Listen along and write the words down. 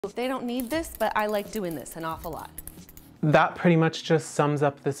They don't need this, but I like doing this an awful lot. That pretty much just sums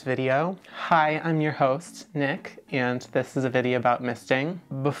up this video. Hi, I'm your host, Nick, and this is a video about misting.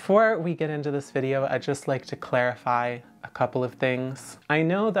 Before we get into this video, I'd just like to clarify a couple of things. I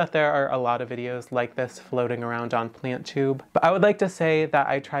know that there are a lot of videos like this floating around on PlantTube, but I would like to say that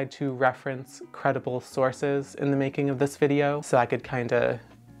I tried to reference credible sources in the making of this video so I could kind of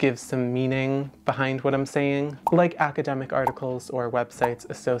give some meaning behind what I'm saying, like academic articles or websites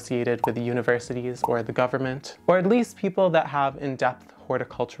associated with universities or the government, or at least people that have in-depth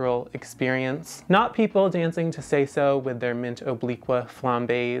horticultural experience, not people dancing to say so with their mint obliqua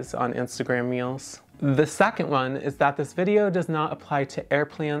flambés on Instagram reels. The second one is that this video does not apply to air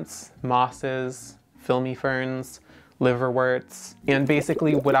plants, mosses, filmy ferns, liverworts, and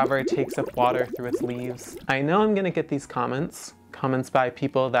basically whatever takes up water through its leaves. I know I'm gonna get these comments by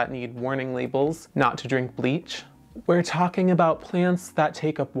people that need warning labels not to drink bleach. We're talking about plants that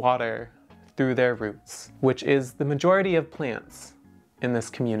take up water through their roots, which is the majority of plants in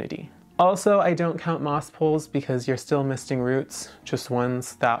this community. Also, I don't count moss poles because you're still misting roots, just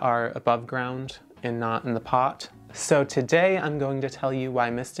ones that are above ground and not in the pot. So today I'm going to tell you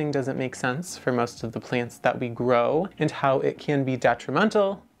why misting doesn't make sense for most of the plants that we grow and how it can be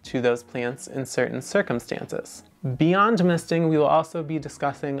detrimental to those plants in certain circumstances. Beyond misting, we will also be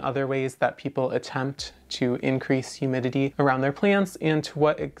discussing other ways that people attempt to increase humidity around their plants and to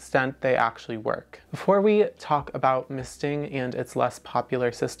what extent they actually work. Before we talk about misting and its less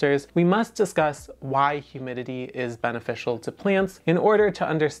popular sisters, we must discuss why humidity is beneficial to plants in order to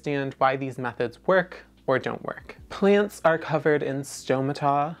understand why these methods work or don't work. Plants are covered in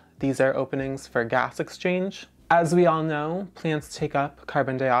stomata. These are openings for gas exchange. As we all know, plants take up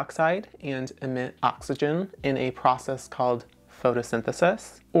carbon dioxide and emit oxygen in a process called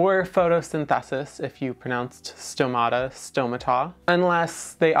photosynthesis, or photosynthesis if you pronounced stomata,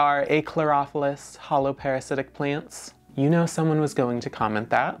 unless they are achlorophyllous holoparasitic plants. You know someone was going to comment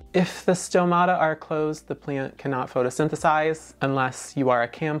that. If the stomata are closed, the plant cannot photosynthesize unless you are a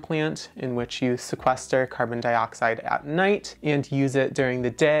cam plant in which you sequester carbon dioxide at night and use it during the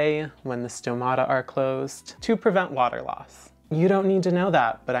day when the stomata are closed to prevent water loss. You don't need to know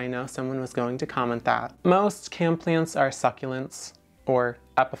that, but I know someone was going to comment that. Most cam plants are succulents or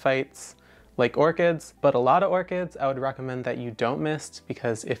epiphytes like orchids, but a lot of orchids I would recommend that you don't mist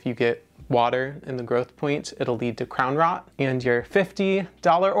because if you get water in the growth point, it'll lead to crown rot and your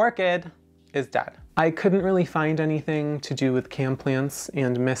 $50 orchid is dead. I couldn't really find anything to do with cam plants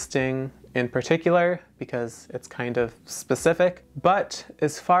and misting in particular because it's kind of specific, but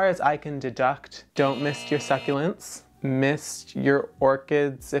as far as I can deduct, don't mist your succulents. Mist your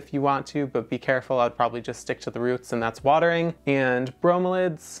orchids if you want to, but be careful, I'd probably just stick to the roots and that's watering. And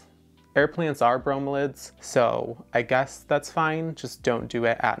bromeliads, air plants are bromeliads, so I guess that's fine. Just don't do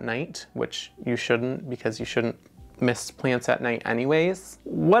it at night, which you shouldn't because you shouldn't mist plants at night anyways.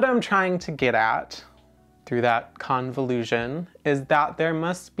 What I'm trying to get at through that convolution is that there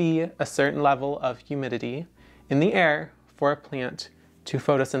must be a certain level of humidity in the air for a plant to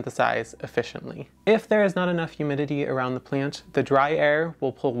photosynthesize efficiently. If there is not enough humidity around the plant, the dry air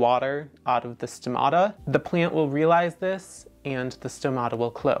will pull water out of the stomata. The plant will realize this and the stomata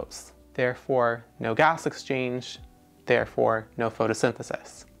will close. Therefore, no gas exchange, therefore no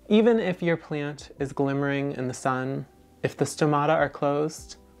photosynthesis. Even if your plant is glimmering in the sun, if the stomata are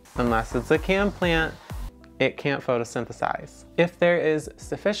closed, unless it's a cam plant, it can't photosynthesize. If there is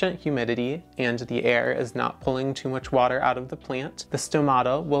sufficient humidity and the air is not pulling too much water out of the plant, the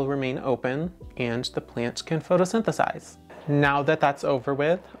stomata will remain open and the plant can photosynthesize. Now that that's over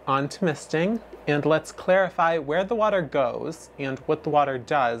with, on to misting, and let's clarify where the water goes and what the water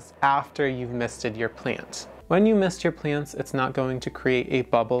does after you've misted your plant. When you mist your plants, it's not going to create a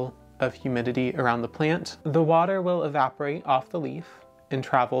bubble of humidity around the plant. The water will evaporate off the leaf and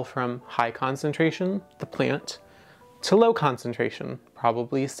travel from high concentration, the plant, to low concentration,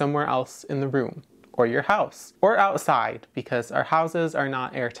 probably somewhere else in the room, or your house, or outside, because our houses are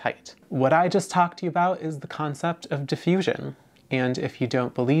not airtight. What I just talked to you about is the concept of diffusion. And if you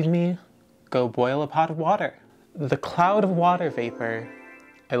don't believe me, go boil a pot of water. The cloud of water vapor,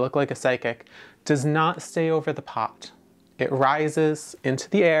 I look like a psychic, does not stay over the pot. It rises into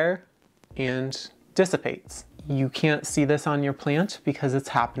the air and dissipates. You can't see this on your plant because it's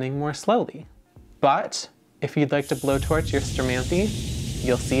happening more slowly. But if you'd like to blowtorch your Stermanthe,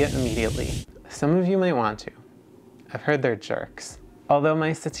 you'll see it immediately. Some of you might want to. I've heard they're jerks. Although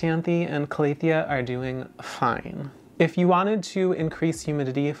my Setanthe and Calathea are doing fine. If you wanted to increase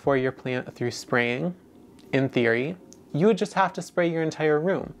humidity for your plant through spraying, in theory, you would just have to spray your entire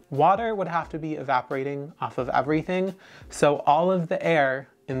room. Water would have to be evaporating off of everything, so all of the air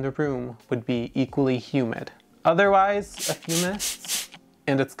in the room would be equally humid. Otherwise, a few mists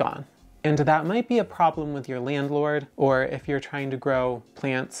and it's gone. And that might be a problem with your landlord, or if you're trying to grow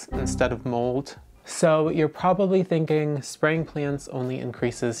plants instead of mold. So you're probably thinking spraying plants only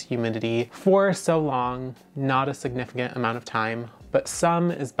increases humidity for so long, not a significant amount of time, but some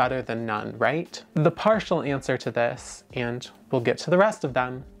is better than none, right? The partial answer to this, and we'll get to the rest of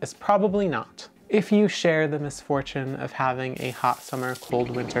them, is probably not. If you share the misfortune of having a hot summer, cold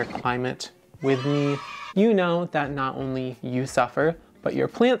winter climate with me, you know that not only you suffer, but your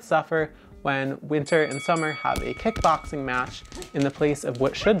plants suffer when winter and summer have a kickboxing match in the place of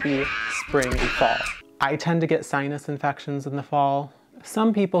what should be spring and fall. I tend to get sinus infections in the fall.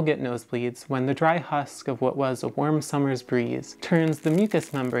 Some people get nosebleeds when the dry husk of what was a warm summer's breeze turns the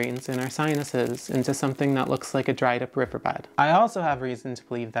mucous membranes in our sinuses into something that looks like a dried up riverbed. I also have reason to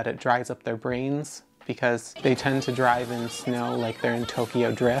believe that it dries up their brains because they tend to drive in snow like they're in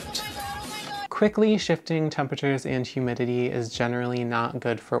Tokyo Drift. Quickly shifting temperatures and humidity is generally not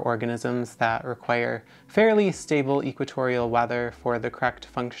good for organisms that require fairly stable equatorial weather for the correct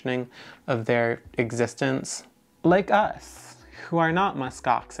functioning of their existence, like us, who are not musk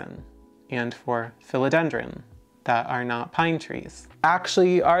oxen, and for philodendron, that are not pine trees.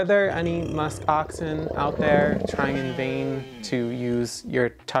 Actually, are there any musk oxen out there trying in vain to use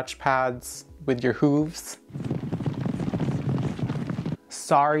your touchpads with your hooves?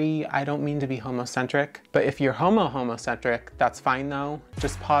 Sorry, I don't mean to be homocentric, but if you're homocentric, that's fine though.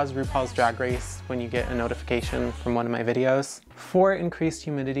 Just pause RuPaul's Drag Race when you get a notification from one of my videos. For increased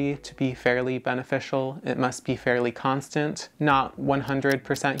humidity to be fairly beneficial, it must be fairly constant, not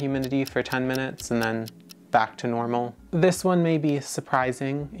 100% humidity for 10 minutes and then back to normal. This one may be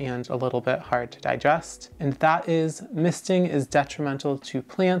surprising and a little bit hard to digest, and that is misting is detrimental to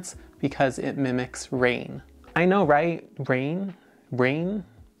plants because it mimics rain. I know, right? Rain? Rain?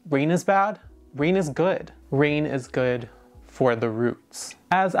 Rain is bad? Rain is good. Rain is good for the roots.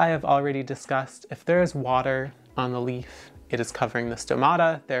 As I have already discussed, if there is water on the leaf, it is covering the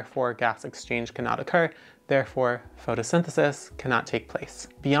stomata, therefore gas exchange cannot occur, therefore photosynthesis cannot take place.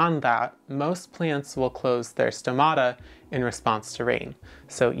 Beyond that, most plants will close their stomata in response to rain.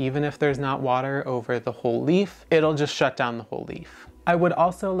 So even if there's not water over the whole leaf, it'll just shut down the whole leaf. I would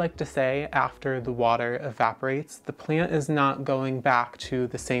also like to say after the water evaporates, the plant is not going back to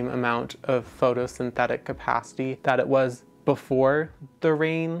the same amount of photosynthetic capacity that it was before the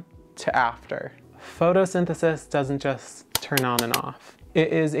rain to after. Photosynthesis doesn't just turn on and off.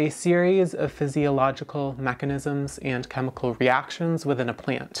 It is a series of physiological mechanisms and chemical reactions within a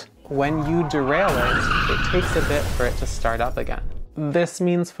plant. When you derail it, it takes a bit for it to start up again. This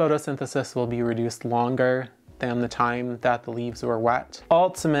means photosynthesis will be reduced longer than the time that the leaves were wet.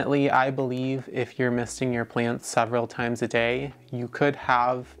 Ultimately, I believe if you're misting your plants several times a day, you could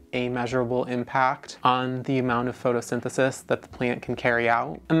have a measurable impact on the amount of photosynthesis that the plant can carry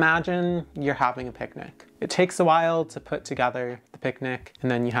out. Imagine you're having a picnic. It takes a while to put together the picnic, and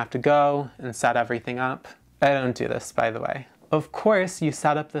then you have to go and set everything up. I don't do this, by the way. Of course, you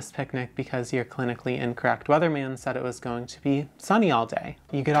set up this picnic because your clinically incorrect weatherman said it was going to be sunny all day.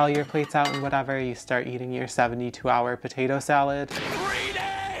 You get all your plates out and whatever, you start eating your 72-hour potato salad. 3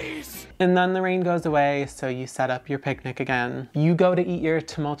 days! And then the rain goes away, so you set up your picnic again. You go to eat your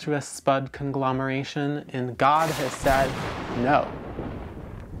tumultuous spud conglomeration, and God has said no.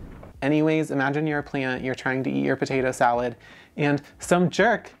 Anyways, imagine you're a plant, you're trying to eat your potato salad, and some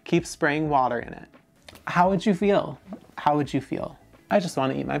jerk keeps spraying water in it. How would you feel? How would you feel? I just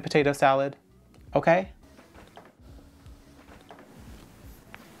want to eat my potato salad, okay?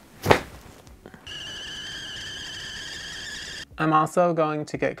 I'm also going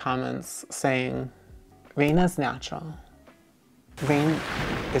to get comments saying, rain is natural. Rain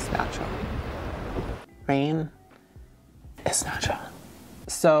is natural. Rain is natural.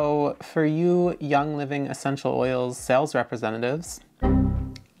 So for you Young Living Essential Oils sales representatives,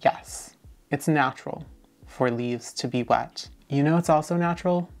 yes, it's natural for leaves to be wet. You know it's also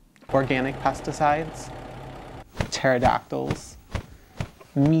natural? Organic pesticides, pterodactyls,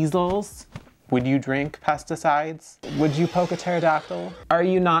 measles. Would you drink pesticides? Would you poke a pterodactyl? Are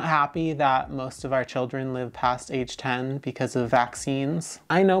you not happy that most of our children live past age 10 because of vaccines?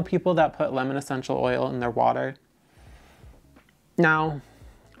 I know people that put lemon essential oil in their water. Now,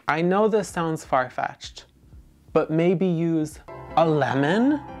 I know this sounds far-fetched, but maybe use a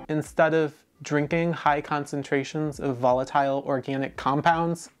lemon instead of drinking high concentrations of volatile organic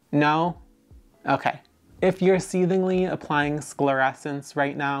compounds? No? Okay. If you're seethingly applying sclerescence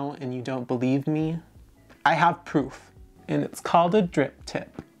right now and you don't believe me, I have proof, and it's called a drip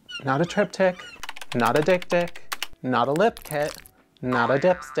tip. Not a triptych, not a dictic, not a lip kit, not a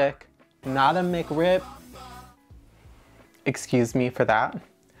dipstick, not a McRib. Excuse me for that.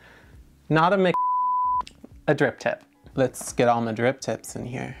 Not a drip tip. Let's get all my drip tips in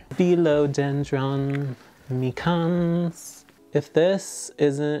here. 𝓿𝓲𝓭𝓮𝓸. If this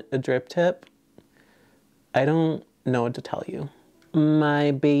isn't a drip tip, I don't know what to tell you.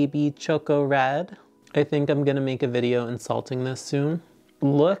 My baby Choco Red. I think I'm gonna make a video insulting this soon.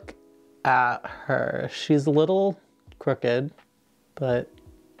 Look at her. She's a little crooked, but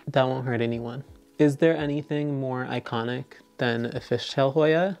that won't hurt anyone. Is there anything more iconic than a fishtail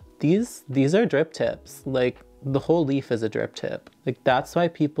Hoya? These are drip tips. Like, the whole leaf is a drip tip. Like, that's why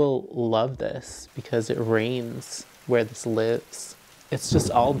people love this, because it rains where this lives. It's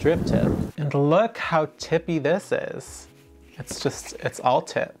just all drip tip. And look how tippy this is. It's all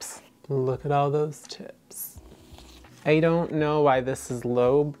tips. Look at all those tips. I don't know why this is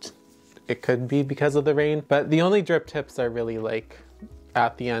lobed. It could be because of the rain, but the only drip tips are really like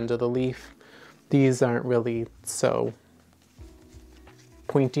at the end of the leaf. These aren't really so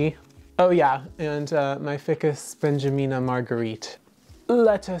pointy. Oh yeah, and my Ficus benjamina marguerite.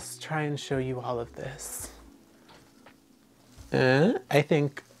 Let us try and show you all of this. I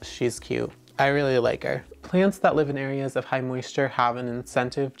think she's cute. I really like her. Plants that live in areas of high moisture have an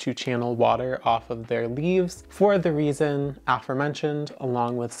incentive to channel water off of their leaves for the reason aforementioned,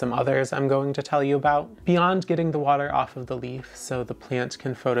 along with some others I'm going to tell you about. Beyond getting the water off of the leaf so the plant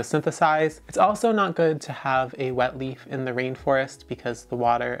can photosynthesize, it's also not good to have a wet leaf in the rainforest because the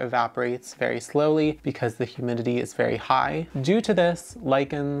water evaporates very slowly because the humidity is very high. Due to this,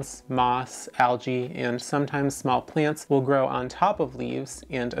 lichens, moss, algae, and sometimes small plants will grow on top of leaves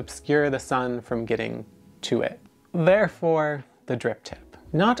and obscure the sun from getting to it. Therefore, the drip tip.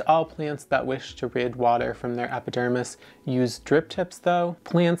 Not all plants that wish to rid water from their epidermis use drip tips though.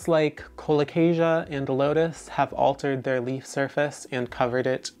 Plants like 𝓜𝓲𝓭𝓮𝓸 have altered their leaf surface and covered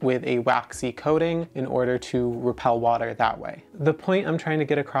it with a waxy coating in order to repel water that way. The point I'm trying to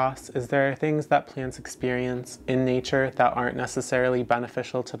get across is there are things that plants experience in nature that aren't necessarily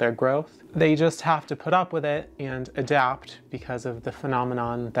beneficial to their growth. They just have to put up with it and adapt because of the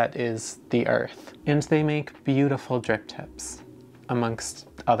phenomenon that is the earth. And they make beautiful drip tips, amongst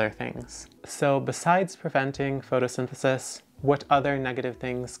other things. So besides preventing photosynthesis, what other negative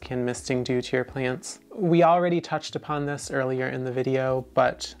things can misting do to your plants? We already touched upon this earlier in the video,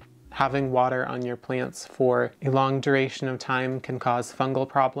 but having water on your plants for a long duration of time can cause fungal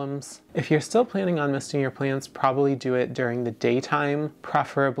problems. If you're still planning on misting your plants, probably do it during the daytime,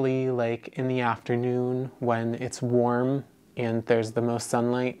 preferably like in the afternoon when it's warm and there's the most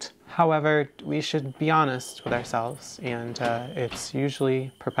sunlight. However, we should be honest with ourselves, and it's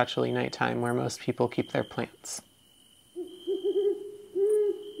usually perpetually nighttime where most people keep their plants.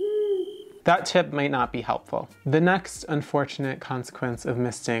 That tip might not be helpful. The next unfortunate consequence of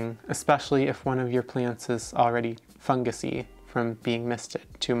misting, especially if one of your plants is already fungusy from being misted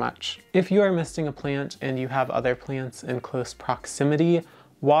too much. If you are misting a plant and you have other plants in close proximity,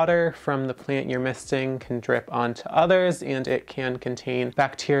 water from the plant you're misting can drip onto others, and it can contain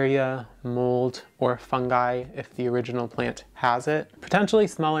bacteria, mold, or fungi if the original plant has it. Potentially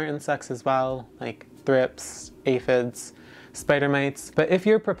smaller insects as well, like thrips, aphids, spider mites. But if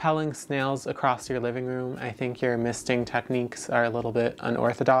you're propelling snails across your living room, I think your misting techniques are a little bit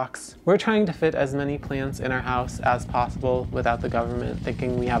unorthodox. We're trying to fit as many plants in our house as possible without the government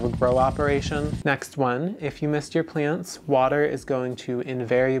thinking we have a grow operation. Next one, if you mist your plants, water is going to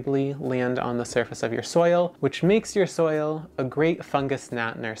invariably land on the surface of your soil, which makes your soil a great fungus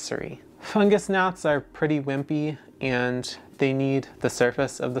gnat nursery. Fungus gnats are pretty wimpy, and they need the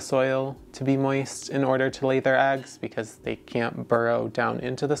surface of the soil to be moist in order to lay their eggs because they can't burrow down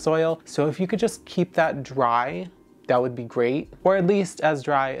into the soil. So if you could just keep that dry, that would be great, or at least as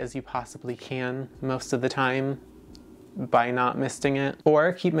dry as you possibly can most of the time by not misting it.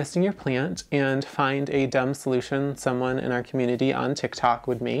 Or keep misting your plant and find a dumb solution someone in our community on TikTok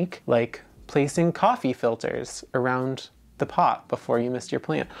would make, like placing coffee filters around the pot before you mist your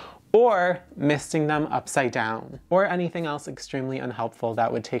plant, or misting them upside down, or anything else extremely unhelpful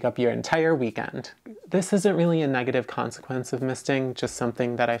that would take up your entire weekend. This isn't really a negative consequence of misting, just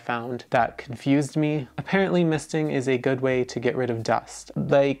something that I found that confused me. Apparently misting is a good way to get rid of dust.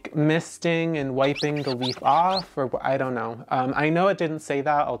 Like misting and wiping the leaf off, or I don't know. I know it didn't say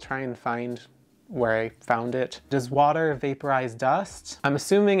that. I'll try and find where I found it. Does water vaporize dust? I'm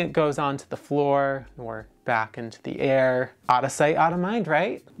assuming it goes onto the floor or back into the air. Out of sight, out of mind,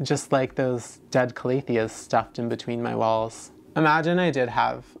 right? Just like those dead calatheas stuffed in between my walls. Imagine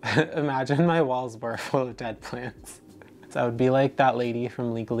imagine my walls were full of dead plants. So I would be like that lady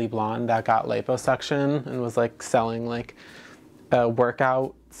from Legally Blonde that got liposuction and was like selling like a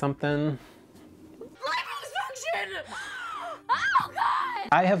workout something. Oh God!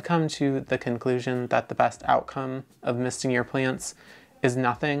 I have come to the conclusion that the best outcome of misting your plants is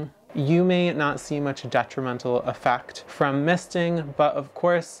nothing. You may not see much detrimental effect from misting, but of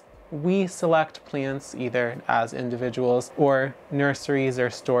course, we select plants either as individuals or nurseries or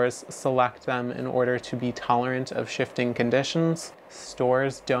stores select them in order to be tolerant of shifting conditions.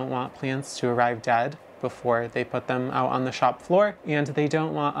 Stores don't want plants to arrive dead before they put them out on the shop floor, and they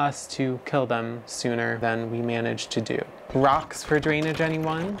don't want us to kill them sooner than we manage to do. Rocks for drainage,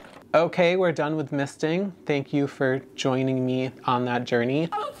 anyone? Okay, we're done with misting. Thank you for joining me on that journey.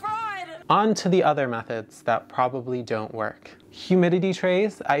 I'm fried! On to the other methods that probably don't work. Humidity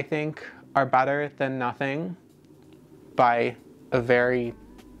trays, I think, are better than nothing by a very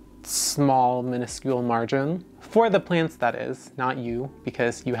small, minuscule margin. For the plants, that is, not you,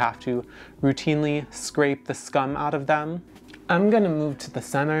 because you have to routinely scrape the scum out of them. I'm gonna move to the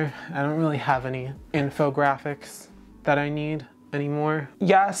center. I don't really have any infographics that I need anymore.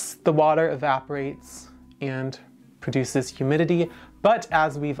 Yes, the water evaporates and produces humidity, but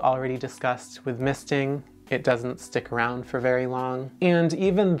as we've already discussed with misting, it doesn't stick around for very long. And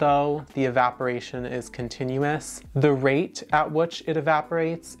even though the evaporation is continuous, the rate at which it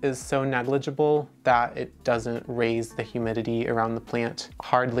evaporates is so negligible that it doesn't raise the humidity around the plant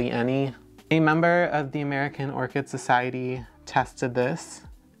hardly any. A member of the American Orchid Society tested this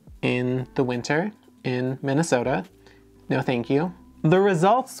in the winter in Minnesota. No thank you. The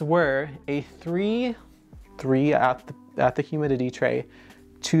results were a 3 at the humidity tray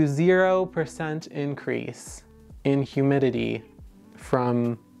to 0% increase in humidity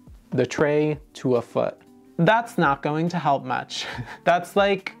from the tray to a foot. That's not going to help much. That's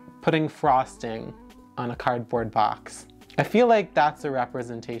like putting frosting on a cardboard box. I feel like that's a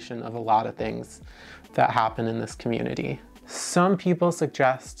representation of a lot of things that happen in this community. Some people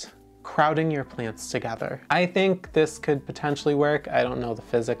suggest crowding your plants together. I think this could potentially work. I don't know the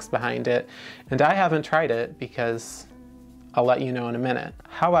physics behind it, and I haven't tried it because I'll let you know in a minute.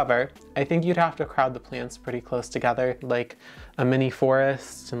 However, I think you'd have to crowd the plants pretty close together, like a mini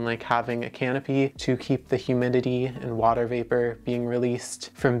forest, and like having a canopy to keep the humidity and water vapor being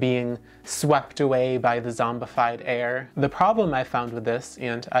released from being swept away by the zombified air. The problem I found with this,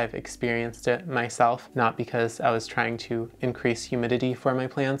 and I've experienced it myself, not because I was trying to increase humidity for my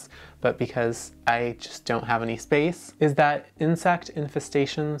plants, but because I just don't have any space, is that insect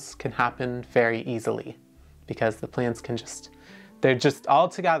infestations can happen very easily. Because the plants can they're just all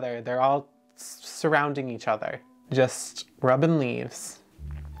together, they're all surrounding each other, just rubbing leaves.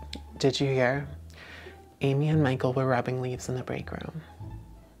 Did you hear? Amy and Michael were rubbing leaves in the break room.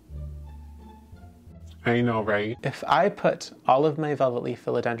 I know, right? If I put all of my velvet leaf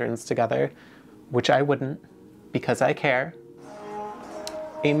philodendrons together, which I wouldn't because I care,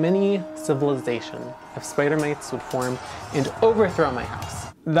 a mini civilization of spider mites would form and overthrow my house.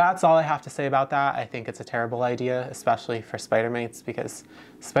 That's all I have to say about that. I think it's a terrible idea, especially for spider mites, because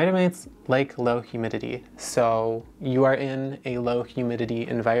spider mites like low humidity. So you are in a low humidity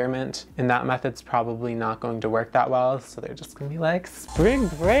environment, and that method's probably not going to work that well. So they're just gonna be like, spring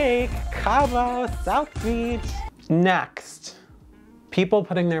break, Cabo, South Beach. Next, people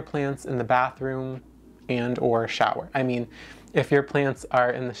putting their plants in the bathroom and or shower. I mean, if your plants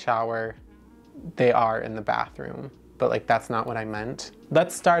are in the shower, they are in the bathroom. But like, that's not what I meant.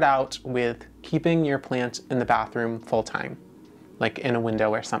 Let's start out with keeping your plant in the bathroom full time, like in a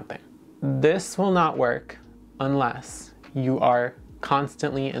window or something. This will not work unless you are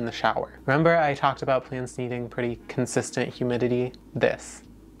constantly in the shower. Remember I talked about plants needing pretty consistent humidity? This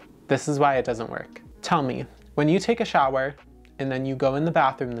is why it doesn't work. Tell me, when you take a shower and then you go in the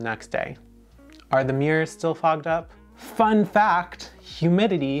bathroom the next day, are the mirrors still fogged up? Fun fact,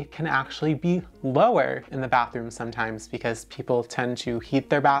 humidity can actually be lower in the bathroom sometimes because people tend to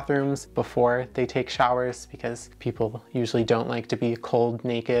heat their bathrooms before they take showers because people usually don't like to be cold,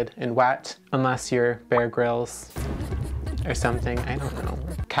 naked, and wet unless you're Bear Grylls or something. I don't know.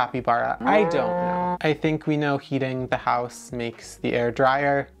 Capybara. I don't know. I think we know heating the house makes the air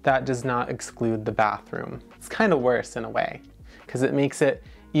drier. That does not exclude the bathroom. It's kind of worse in a way because it makes it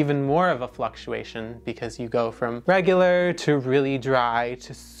even more of a fluctuation because you go from regular to really dry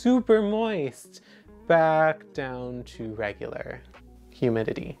to super moist back down to regular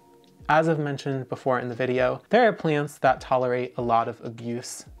humidity. As I've mentioned before in the video, there are plants that tolerate a lot of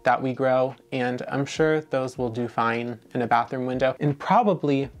abuse that we grow, and I'm sure those will do fine in a bathroom window, and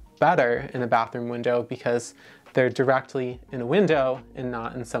probably better in a bathroom window because they're directly in a window and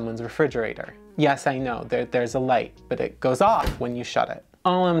not in someone's refrigerator. Yes, I know, there's a light, but it goes off when you shut it.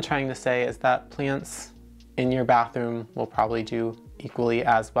 All I'm trying to say is that plants in your bathroom will probably do equally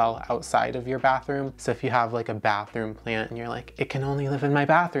as well outside of your bathroom. So if you have like a bathroom plant and you're like, it can only live in my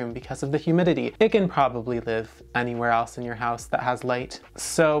bathroom because of the humidity, it can probably live anywhere else in your house that has light.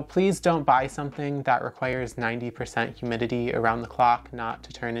 So please don't buy something that requires 90% humidity around the clock not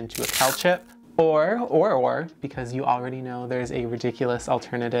to turn into a kel chip. Or, because you already know there's a ridiculous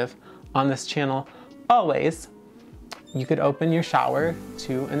alternative on this channel, always, you could open your shower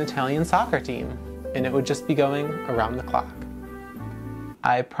to an Italian soccer team and it would just be going around the clock.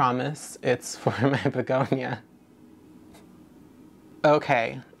 I promise it's for my begonia.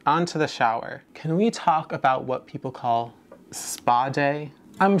 Okay, on to the shower. Can we talk about what people call spa day?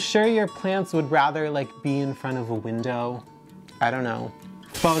 I'm sure your plants would rather like be in front of a window, I don't know,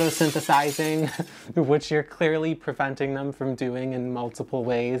 photosynthesizing, which you're clearly preventing them from doing in multiple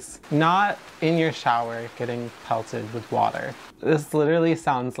ways. Not in your shower getting pelted with water. This literally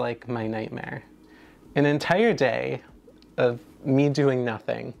sounds like my nightmare. An entire day of me doing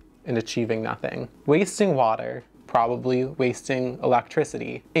nothing and achieving nothing. Wasting water, probably wasting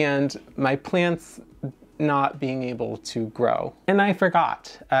electricity, and my plants not being able to grow. And I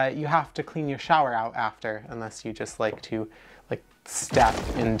forgot, you have to clean your shower out after, unless you just like to step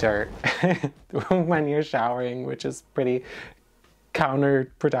in dirt when you're showering, which is pretty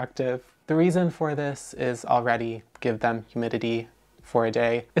counterproductive. The reason for this is already give them humidity for a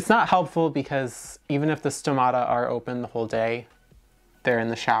day. It's not helpful because even if the stomata are open the whole day, they're in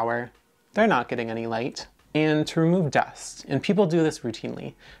the shower, they're not getting any light. And to remove dust, and people do this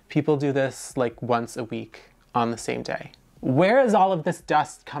routinely. People do this like once a week on the same day. Where is all of this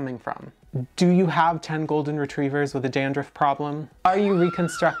dust coming from? Do you have 10 golden retrievers with a dandruff problem? Are you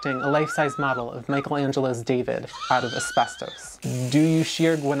reconstructing a life-size model of Michelangelo's David out of asbestos? Do you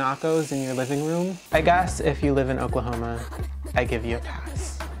shear guanacos in your living room? I guess if you live in Oklahoma, I give you a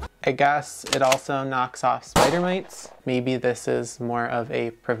pass. I guess it also knocks off spider mites. Maybe this is more of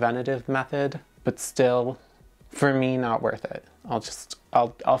a preventative method, but still, for me, not worth it.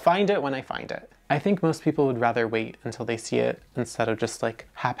 I'll find it when I find it. I think most people would rather wait until they see it instead of just like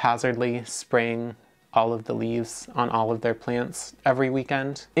haphazardly spraying all of the leaves on all of their plants every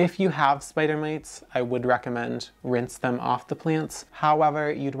weekend. If you have spider mites, I would recommend rinse them off the plants.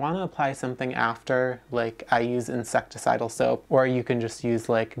 However, you'd want to apply something after, like I use insecticidal soap, or you can just use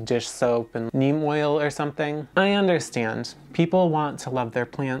like dish soap and neem oil or something. I understand. People want to love their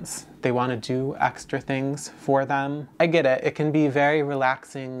plants. They want to do extra things for them. I get it. It can be very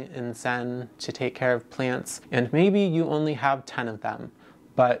relaxing and zen to take care of plants, and maybe you only have 10 of them,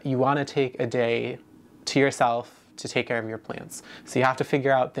 but you want to take a day to yourself to take care of your plants. So you have to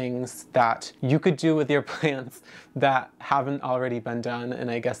figure out things that you could do with your plants that haven't already been done, and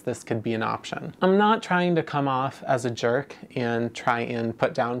I guess this could be an option. I'm not trying to come off as a jerk and try and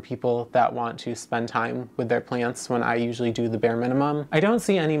put down people that want to spend time with their plants when I usually do the bare minimum. I don't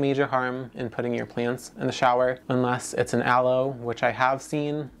see any major harm in putting your plants in the shower unless it's an aloe, which I have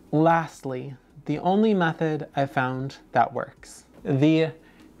seen. Lastly, the only method I found that works, the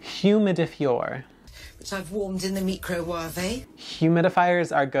humidifier, which I've warmed in the 𝓜𝓾𝓼𝓲𝓬.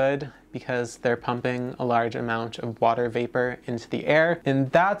 Humidifiers are good because they're pumping a large amount of water vapor into the air,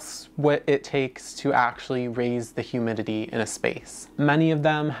 and that's what it takes to actually raise the humidity in a space. Many of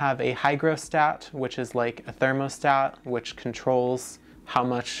them have a hygrostat, which is like a thermostat, which controls how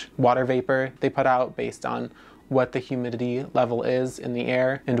much water vapor they put out based on what the humidity level is in the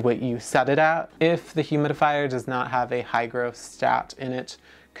air and what you set it at. If the humidifier does not have a hygrostat in it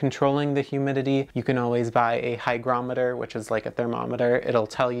controlling the humidity, you can always buy a hygrometer, which is like a thermometer. It'll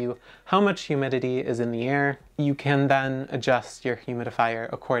tell you how much humidity is in the air. You can then adjust your humidifier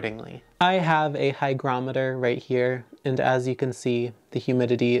accordingly. I have a hygrometer right here, and as you can see, the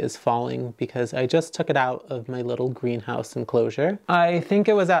humidity is falling because I just took it out of my little greenhouse enclosure. I think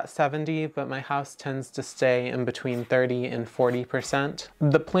it was at 70, but my house tends to stay in between 30 and 40%.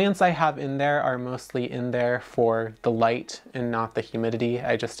 The plants I have in there are mostly in there for the light and not the humidity.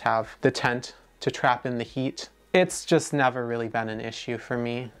 I just have the tent to trap in the heat. It's just never really been an issue for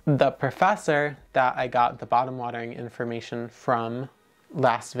me. The professor that I got the bottom watering information from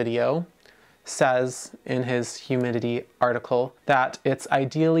last video says in his humidity article that it's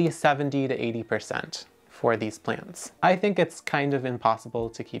ideally 70 to 80% for these plants. I think it's kind of impossible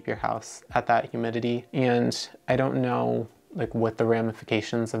to keep your house at that humidity, and I don't know like what the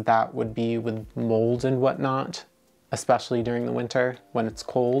ramifications of that would be with mold and whatnot, especially during the winter when it's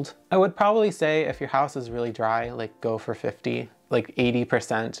cold. I would probably say if your house is really dry, like go for 50. Like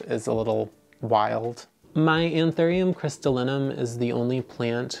 80% is a little wild. My 𝓜𝓼𝓬 is the only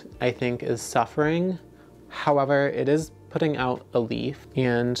plant I think is suffering. However, it is putting out a leaf,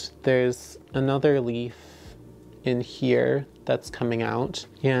 and there's another leaf in here that's coming out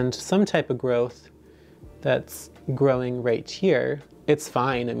and some type of growth that's growing right here. It's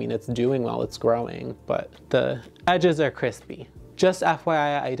fine, I mean, it's doing well, it's growing, but the edges are crispy. Just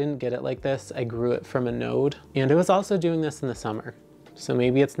FYI, I didn't get it like this. I grew it from a node, and it was also doing this in the summer. So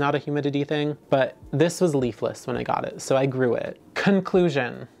maybe it's not a humidity thing, but this was leafless when I got it, so I grew it.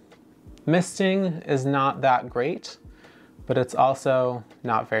 Conclusion, misting is not that great, but it's also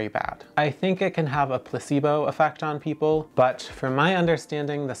not very bad. I think it can have a placebo effect on people, but from my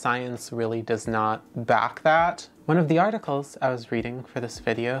understanding, the science really does not back that. One of the articles I was reading for this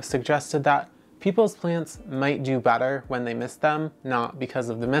video suggested that people's plants might do better when they mist them, not because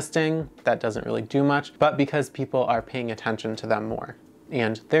of the misting, that doesn't really do much, but because people are paying attention to them more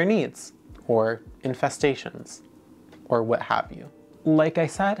and their needs or infestations or what have you. Like I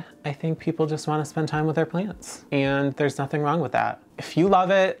said, I think people just want to spend time with their plants, and there's nothing wrong with that. If you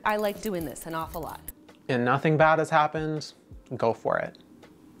love it, I like doing this an awful lot. And nothing bad has happened, go for it.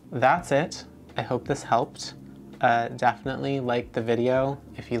 That's it. I hope this helped. Definitely like the video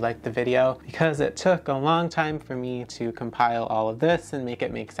if you liked the video, because it took a long time for me to compile all of this and make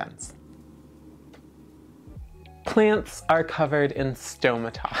it make sense. Plants are covered in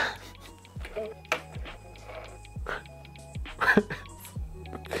stomata.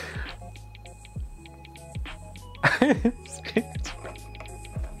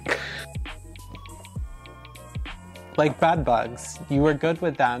 Like bed bugs, you were good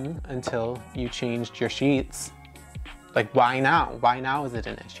with them until you changed your sheets. Like, why now? Why now is it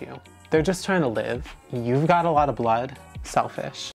an issue? They're just trying to live. You've got a lot of blood, selfish.